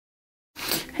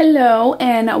Hello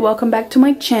and welcome back to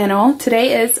my channel.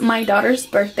 Today is my daughter's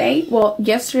birthday. Well,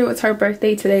 yesterday was her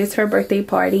birthday. Today is her birthday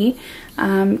party.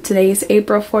 Today is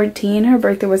April 14. Her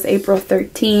birthday was April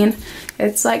 13.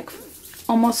 It's like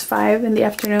almost 5 in the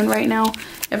afternoon right now.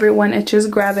 Everyone is just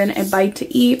grabbing a bite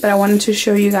to eat, but I wanted to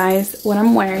show you guys what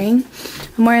I'm wearing.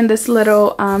 I'm wearing this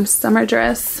little summer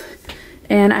dress,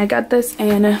 and I got this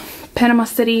in Panama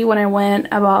City when I went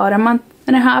about a month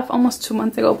and a half, almost 2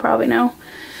 months ago probably now.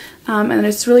 And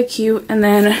it's really cute. And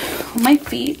then on my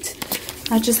feet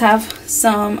I just have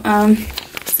some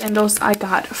sandals I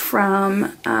got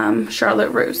from Charlotte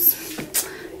Russe.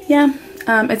 Yeah,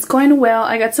 it's going well.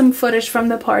 I got some footage from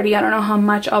the party. I don't know how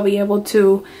much I'll be able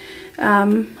to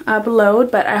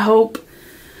upload, but I hope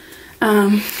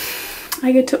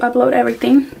I get to upload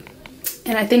everything.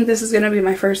 And I think this is gonna be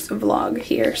my first vlog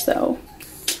here, so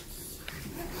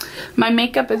my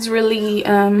makeup is really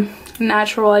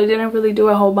natural. I didn't really do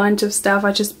a whole bunch of stuff.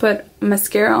 I just put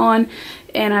mascara on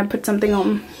and I put something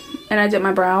on and I did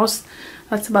my brows.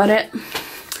 That's about it.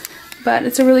 But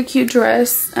it's a really cute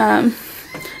dress.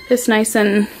 It's nice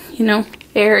and, you know,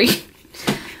 airy.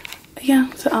 Yeah,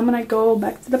 so I'm gonna go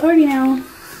back to the party now.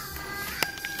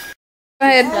 Go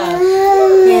ahead.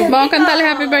 Vamos a cantarle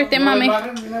happy birthday, mami.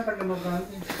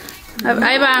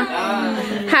 Ahí va.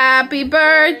 Happy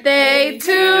birthday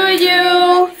to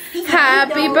you.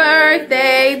 Happy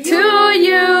birthday to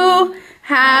you.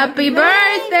 Happy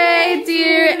birthday,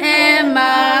 dear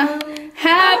Emma.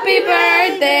 Happy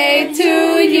birthday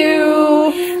to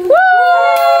you. Woo!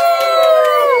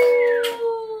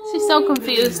 She's so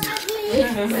confused.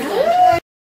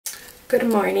 Good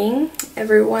morning,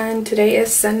 everyone. Today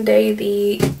is Sunday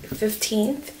the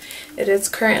 15th. It is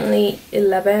currently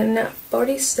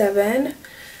 11:47.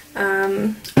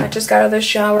 I just got out of the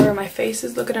shower. My face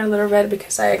is looking a little red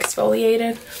because I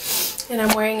exfoliated. And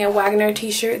I'm wearing a Wagner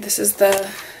t-shirt. This is the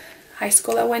high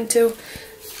school I went to.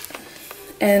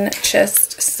 And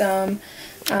just some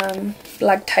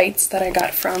black tights that I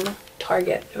got from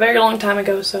Target a very long time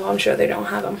ago, so I'm sure they don't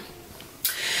have them.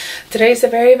 Today's a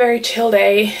very, very chill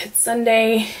day. It's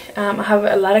Sunday. I have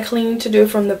a lot of cleaning to do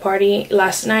from the party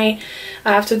last night.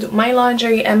 I have to do my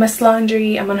laundry, Emma's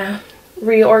laundry. I'm gonna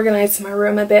reorganize my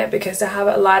room a bit because I have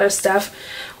a lot of stuff.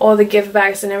 All the gift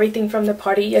bags and everything from the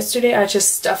party yesterday, I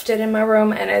just stuffed it in my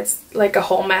room and it's like a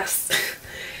whole mess.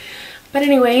 But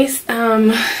anyways,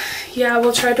 yeah, I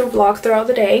will try to vlog throughout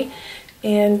the day.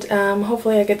 And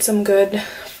hopefully I get some good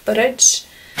footage.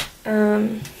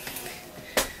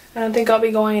 I don't think I'll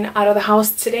be going out of the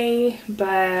house today,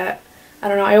 but I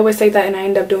don't know. I always say that and I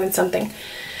end up doing something.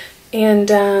 And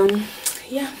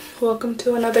yeah, welcome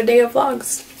to another day of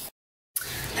vlogs.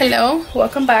 Hello,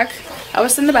 welcome back. I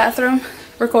was in the bathroom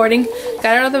recording,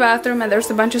 got out of the bathroom and there's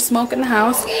a bunch of smoke in the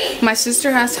house. My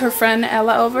sister has her friend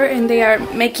Ella over and they are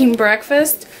making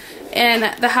breakfast and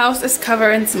the house is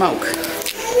covered in smoke.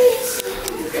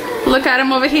 Look at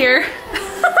him over here.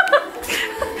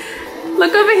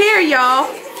 Look over here, y'all.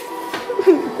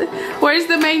 Where's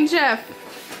the main chef?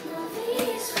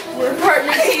 We're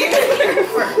partners here.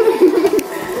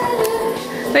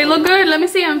 They look good. Let me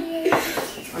see them.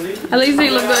 At least they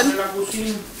look good.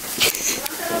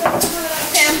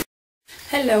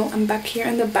 Hello, I'm back here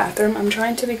in the bathroom. I'm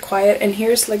trying to be quiet and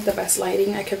here's like the best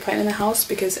lighting I could find in the house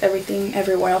because everything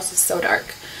everywhere else is so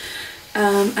dark.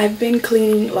 I've been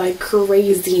cleaning like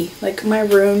crazy. Like my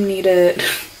room needed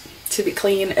to be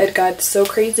clean. It got so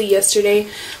crazy yesterday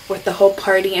with the whole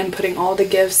party and putting all the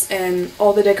gifts and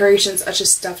all the decorations. I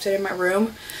just stuffed it in my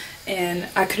room and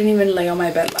I couldn't even lay on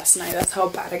my bed last night. That's how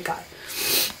bad it got.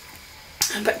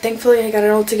 But thankfully I got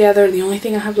it all together. The only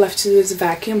thing I have left to do is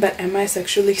vacuum, but Emma is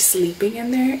actually sleeping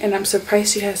in there and I'm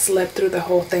surprised she has slept through the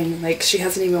whole thing. Like she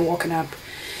hasn't even woken up.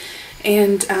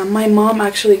 And my mom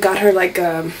actually got her like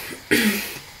a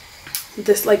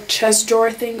this like chest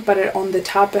drawer thing, but on the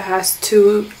top it has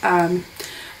two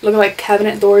look like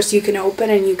cabinet doors you can open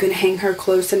and you can hang her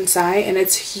clothes inside, and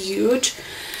it's huge.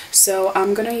 So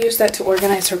I'm gonna use that to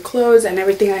organize her clothes and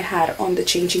everything I had on the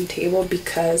changing table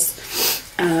because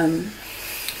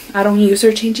I don't use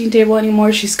her changing table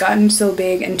anymore. She's gotten so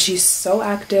big and she's so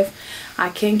active. I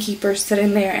can't keep her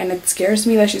sitting there and it scares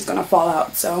me that she's gonna fall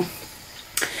out. So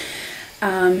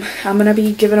I'm gonna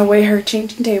be giving away her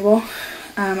changing table.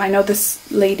 I know this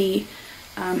lady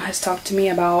has talked to me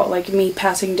about like me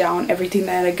passing down everything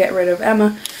that I get rid of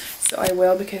Emma, so I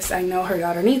will because I know her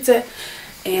daughter needs it.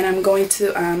 And I'm going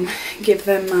to give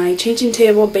them my changing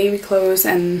table, baby clothes,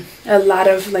 and a lot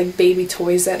of like baby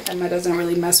toys that Emma doesn't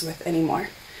really mess with anymore.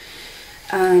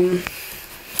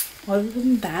 Other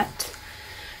than that,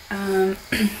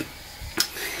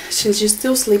 since she's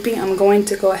still sleeping, I'm going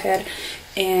to go ahead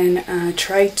and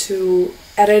try to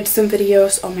edit some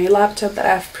videos on my laptop that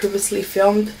I've previously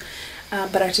filmed,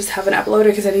 but I just haven't uploaded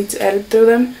because I need to edit through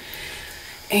them.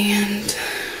 And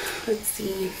let's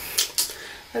see,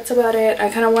 that's about it. I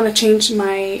kind of want to change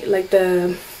my, like,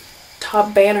 the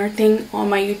top banner thing on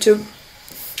my YouTube,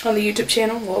 on the YouTube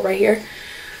channel. Well, right here.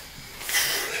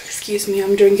 Excuse me,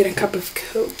 I'm drinking a cup of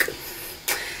Coke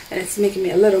and it's making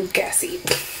me a little gassy.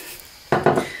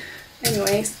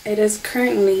 Anyways, it is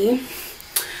currently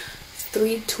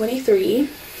 3:23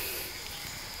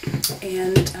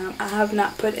 and I have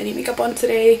not put any makeup on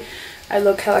today. I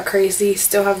look hella crazy,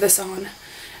 still have this on.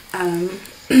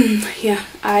 Yeah,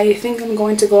 I think I'm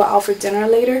going to go out for dinner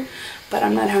later, but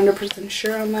I'm not 100%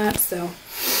 sure on that, so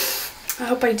I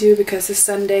hope I do, because it's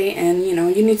Sunday and, you know,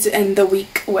 you need to end the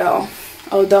week well,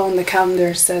 although on the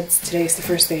calendar says today's the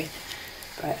first day.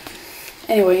 But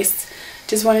anyways,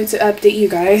 just wanted to update you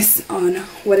guys on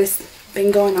what has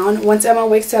been going on. Once Emma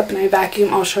wakes up and I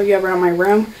vacuum, I'll show you around my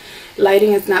room.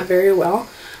 Lighting is not very well.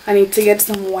 I need to get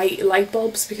some white light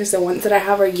bulbs because the ones that I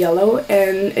have are yellow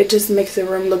and it just makes the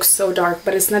room look so dark,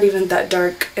 but it's not even that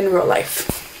dark in real life.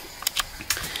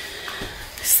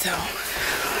 So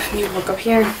let me look up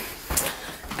here.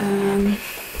 And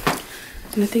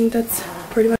I think that's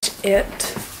pretty much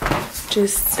it.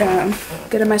 Just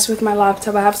gonna mess with my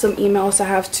laptop. I have some emails I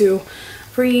have to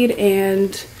read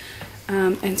and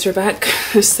answer back.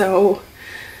 So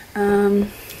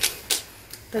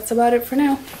that's about it for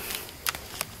now.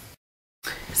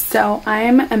 So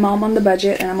I'm a mom on the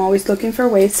budget and I'm always looking for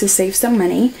ways to save some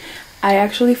money. I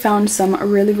actually found some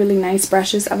really nice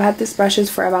brushes. I've had these brushes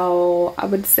for about, I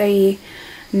would say,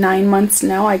 9 months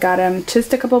now. I got them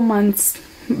just a couple months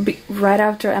right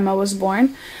after Emma was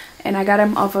born, and I got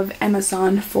them off of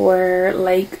Amazon for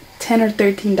like $10 or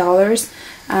 $13.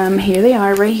 Here they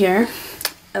are right here.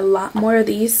 A lot more of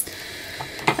these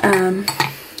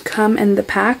come in the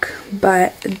pack,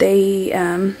 but they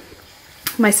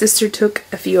my sister took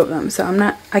a few of them, so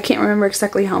I can't remember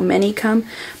exactly how many come,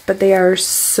 but they are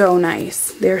so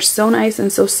nice. They're so nice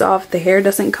and so soft. The hair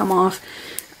doesn't come off.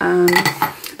 And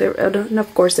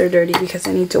of course they're dirty because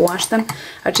I need to wash them.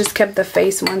 I just kept the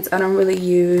face ones. I don't really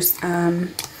use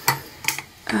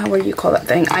what do you call that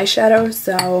thing, eyeshadow.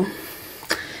 So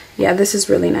yeah, this is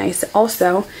really nice.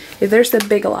 Also, if there's the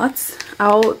Big Lots,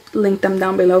 I'll link them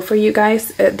down below for you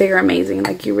guys. They're amazing,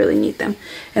 like, you really need them.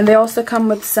 And they also come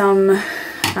with some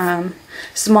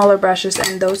smaller brushes,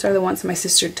 and those are the ones my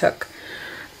sister took.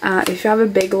 If you have a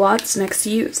Big Lots next to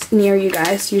you, near you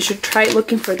guys, you should try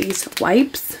looking for these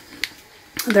wipes.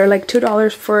 They're like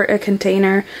 $2 for a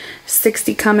container.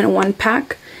 60 come in one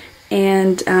pack,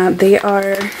 and they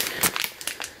are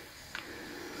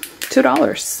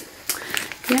 $2.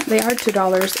 Yeah, they are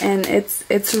 $2, and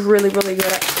it's really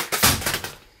good.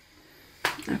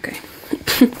 Okay.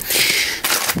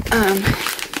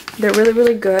 They're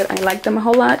really good. I like them a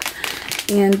whole lot,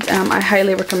 and I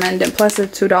highly recommend them. Plus,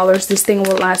 at $2, this thing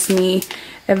will last me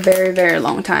a very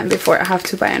long time before I have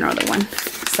to buy another one.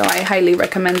 So I highly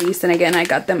recommend these, and again, I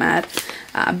got them at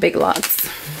Big Lots.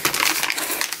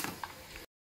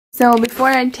 So before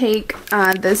I take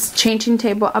this changing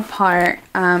table apart,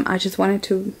 I just wanted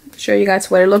to show you guys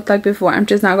what it looked like before. I'm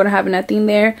just not going to have nothing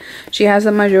there. She has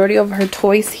a majority of her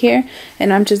toys here,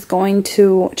 and I'm just going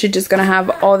to, she's just going to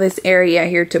have all this area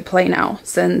here to play now,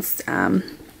 since the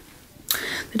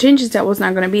changing table was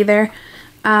not going to be there.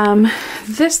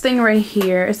 This thing right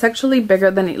here is actually bigger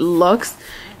than it looks.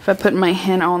 If I put my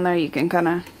hand on there, you can kind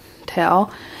of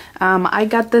tell. I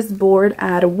got this board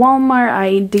at Walmart.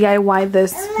 I DIY'd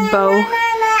this bow.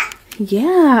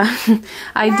 Yeah,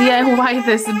 I DIY'd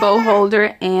this bow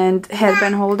holder and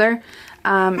headband holder.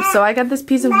 So I got this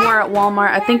piece of board at Walmart.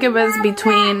 I think it was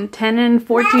between $10 and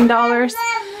 $14.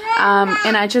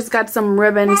 And I just got some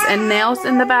ribbons and nails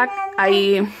in the back.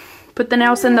 I put the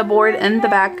nails in the board in the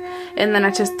back, and then I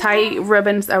just tie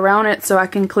ribbons around it so I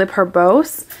can clip her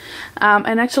bows.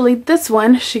 And actually this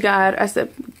one she got as a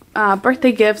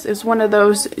birthday gifts. Is one of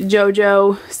those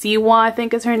JoJo Siwa, I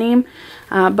think is her name,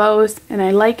 bows, and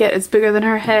I like it. It's bigger than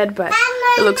her head, but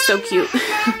it looks so cute.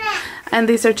 And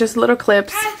these are just little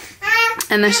clips.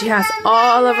 And then she has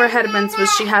all of her headbands, which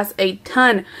she has a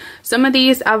ton. Some of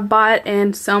these I've bought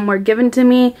and some were given to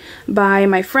me by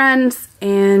my friends,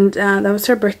 and that was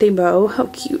her birthday bow. How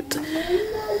cute.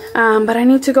 But I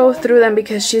need to go through them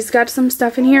because she's got some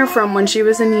stuff in here from when she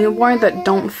was a newborn that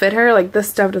don't fit her. Like, this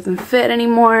stuff doesn't fit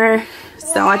anymore.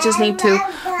 So I just need to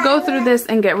go through this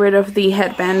and get rid of the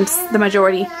headbands, the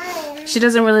majority. She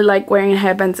doesn't really like wearing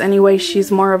headbands anyway.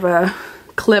 She's more of a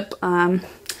clip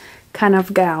kind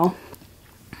of gal.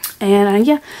 And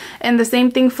yeah, and the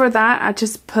same thing for that. I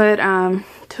just put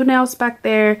 2 nails back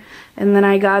there, and then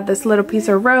I got this little piece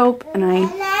of rope and I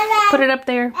put it up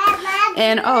there.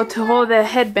 And oh, to hold the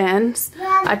headbands,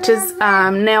 I just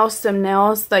nailed some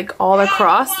nails like all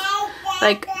across,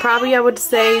 like probably I would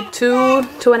say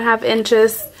 2.5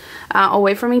 inches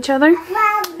away from each other,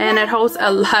 and it holds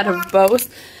a lot of bows.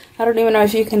 I don't even know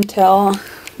if you can tell,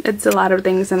 it's a lot of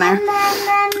things in there.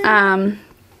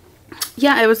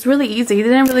 Yeah, it was really easy. It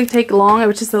didn't really take long. It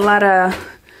was just a lot of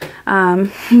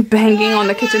banging on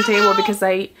the kitchen table because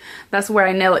that's where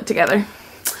I nail it together.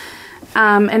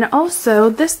 And also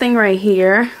this thing right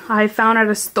here I found at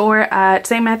a store at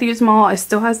St. Matthew's Mall. It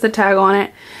still has the tag on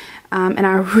it, and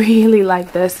I really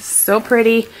like this. It's so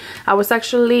pretty. I was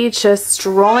actually just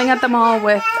strolling at the mall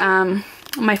with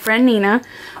my friend Nina,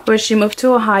 where she moved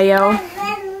to Ohio,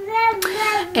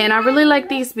 and I really like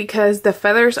these because the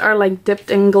feathers are like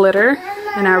dipped in glitter,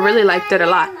 and I really liked it a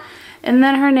lot. And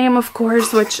then her name, of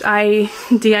course, which I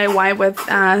DIY with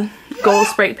gold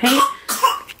spray paint.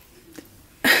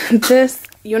 This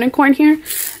unicorn here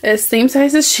is same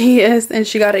size as she is, and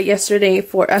she got it yesterday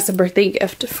as a birthday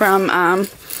gift from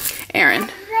Erin.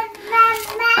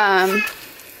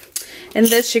 And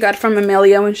this she got from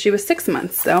Amelia when she was 6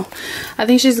 months. So I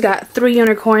think she's got 3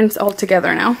 unicorns all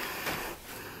together now.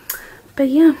 But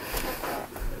yeah,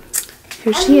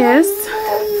 here she is,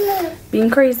 being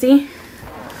crazy.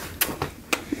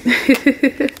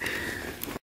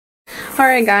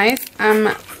 Alright guys,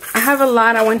 I have a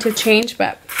lot I want to change,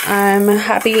 but I'm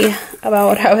happy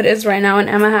about how it is right now, and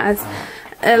Emma has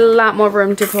a lot more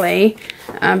room to play.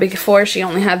 Before she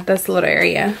only had this little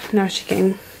area. Now she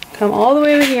can come all the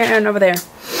way over here and over there.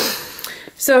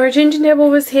 So her changing table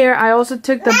was here. I also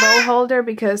took the bowl holder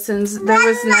because since there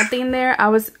was nothing there,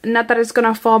 not that it's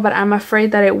gonna fall, but I'm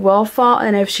afraid that it will fall,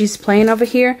 and if she's playing over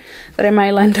here, that it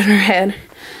might land on her head.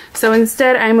 So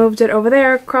instead I moved it over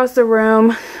there across the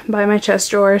room by my chest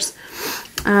drawers.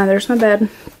 There's my bed.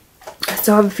 I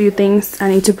still have a few things I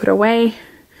need to put away.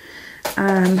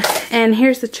 And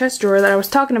here's the chest drawer that I was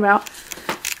talking about.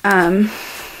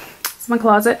 It's my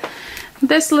closet.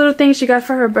 This little thing she got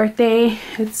for her birthday.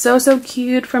 It's so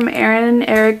cute, from Erin and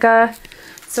Erica.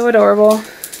 So adorable.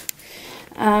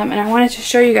 And I wanted to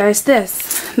show you guys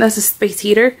this. That's a space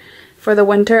heater for the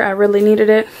winter. I really needed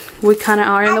it. We kind of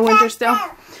are in the winter still.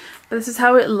 But this is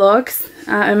how it looks.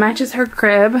 It matches her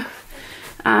crib.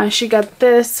 She got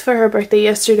this for her birthday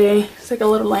yesterday. It's like a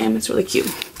little lamb. It's really cute.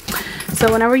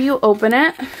 So whenever you open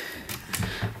it,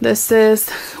 this is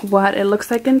what it looks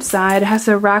like inside. It has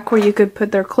a rack where you could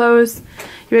put their clothes,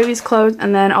 your baby's clothes,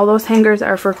 and then all those hangers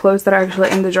are for clothes that are actually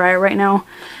in the dryer right now.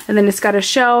 And then it's got a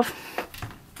shelf.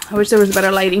 I wish there was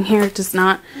better lighting here, it's just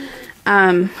not.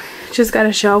 Just got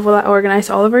a shelf where I organize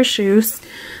all of her shoes.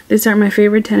 These are my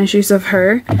favorite tennis shoes of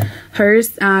hers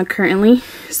currently.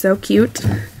 So cute.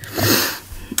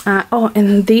 Oh,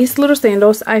 and these little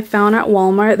sandals I found at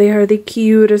Walmart. They are the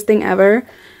cutest thing ever.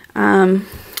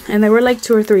 And they were like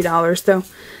 $2 or $3, so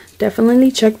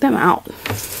definitely check them out.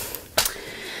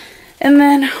 And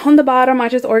then on the bottom, I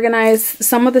just organized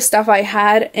some of the stuff I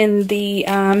had in the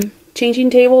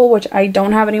changing table, which I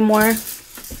don't have anymore.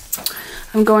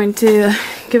 I'm going to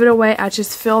give it away. I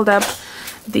just filled up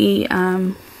the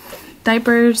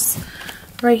diapers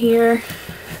right here.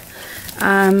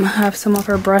 I have some of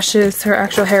her brushes, her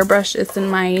actual hair brush is in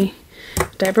my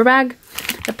diaper bag.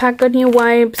 A pack of new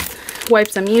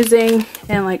wipes I'm using,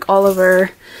 and like all of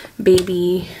her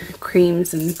baby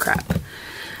creams and crap.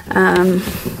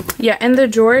 Yeah, in the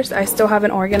drawers I still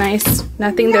haven't organized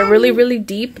nothing. They're really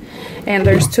deep, and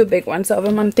there's 2 big ones of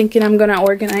them. I'm thinking I'm gonna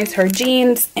organize her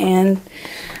jeans and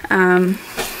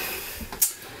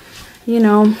you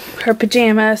know, her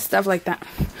pajamas, stuff like that,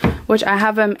 which I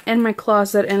have them in my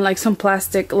closet in like some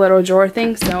plastic little drawer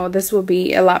thing, so this will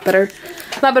be a lot better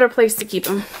place to keep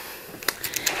them.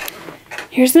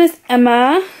 Here's Miss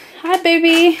Emma. Hi,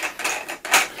 baby.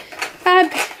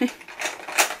 Hi.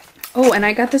 Oh, and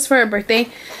I got this for her birthday.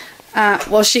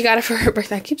 Well, she got it for her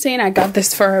birthday. I keep saying I got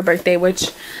this for her birthday,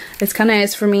 which it's kind of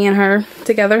is for me and her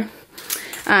together.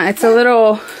 It's a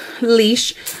little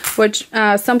leash, which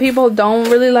some people don't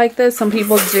really like this. Some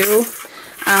people do.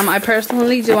 I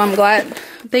personally do. I'm glad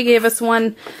they gave us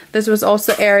one. This was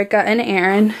also Erica and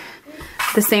Erin,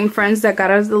 the same friends that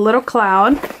got us the little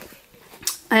cloud.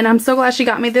 And I'm so glad she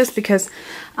got me this because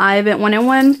I haven't wanted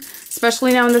one,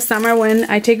 especially now in the summer when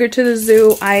I take her to the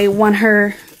zoo. I want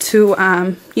her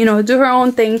to, you know, do her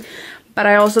own thing, but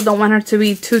I also don't want her to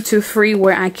be too free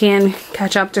where I can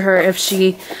catch up to her if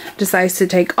she decides to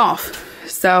take off.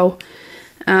 So,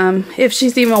 if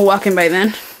she's even walking by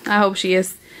then, I hope she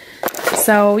is.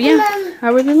 So yeah, I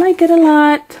really like it a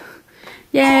lot.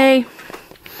 Yay.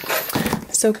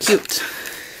 So cute.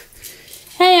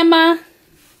 Hey, Emma.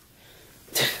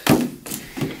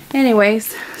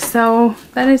 Anyways, so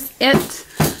that is it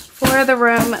for the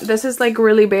room. This is like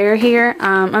really bare here.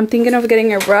 I'm thinking of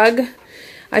getting a rug.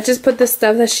 I just put the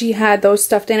stuff that she had, those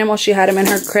stuffed animals, she had them in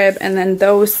her crib, and then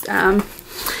those are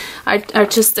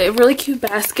just a really cute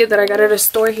basket that I got at a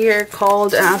store here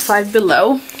called Five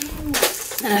Below,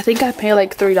 and I think I paid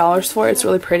like $3 for it. It's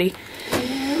really pretty.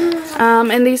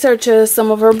 And these are just some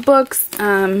of her books.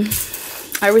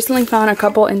 I recently found a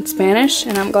couple in Spanish,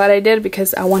 and I'm glad I did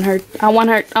because I wanted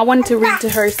to read to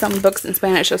her some books in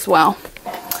Spanish as well.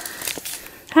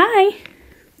 Hi.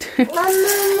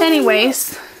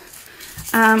 Anyways,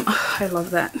 I love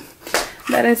that.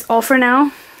 That is all for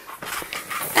now.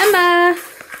 Emma.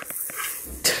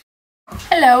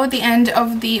 Hello, the end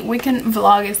of the weekend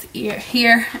vlog is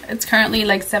here. It's currently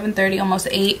like 7:30, almost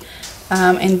 8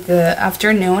 in the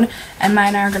afternoon. Emma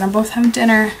and I are gonna both have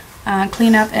dinner,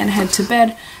 clean up, and head to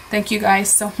bed. Thank you guys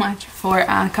so much for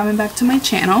coming back to my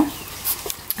channel.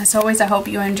 As always, I hope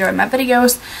you enjoy my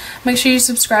videos. Make sure you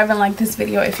subscribe and like this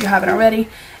video if you haven't already.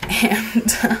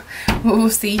 And we will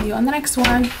see you on the next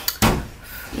one.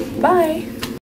 Bye.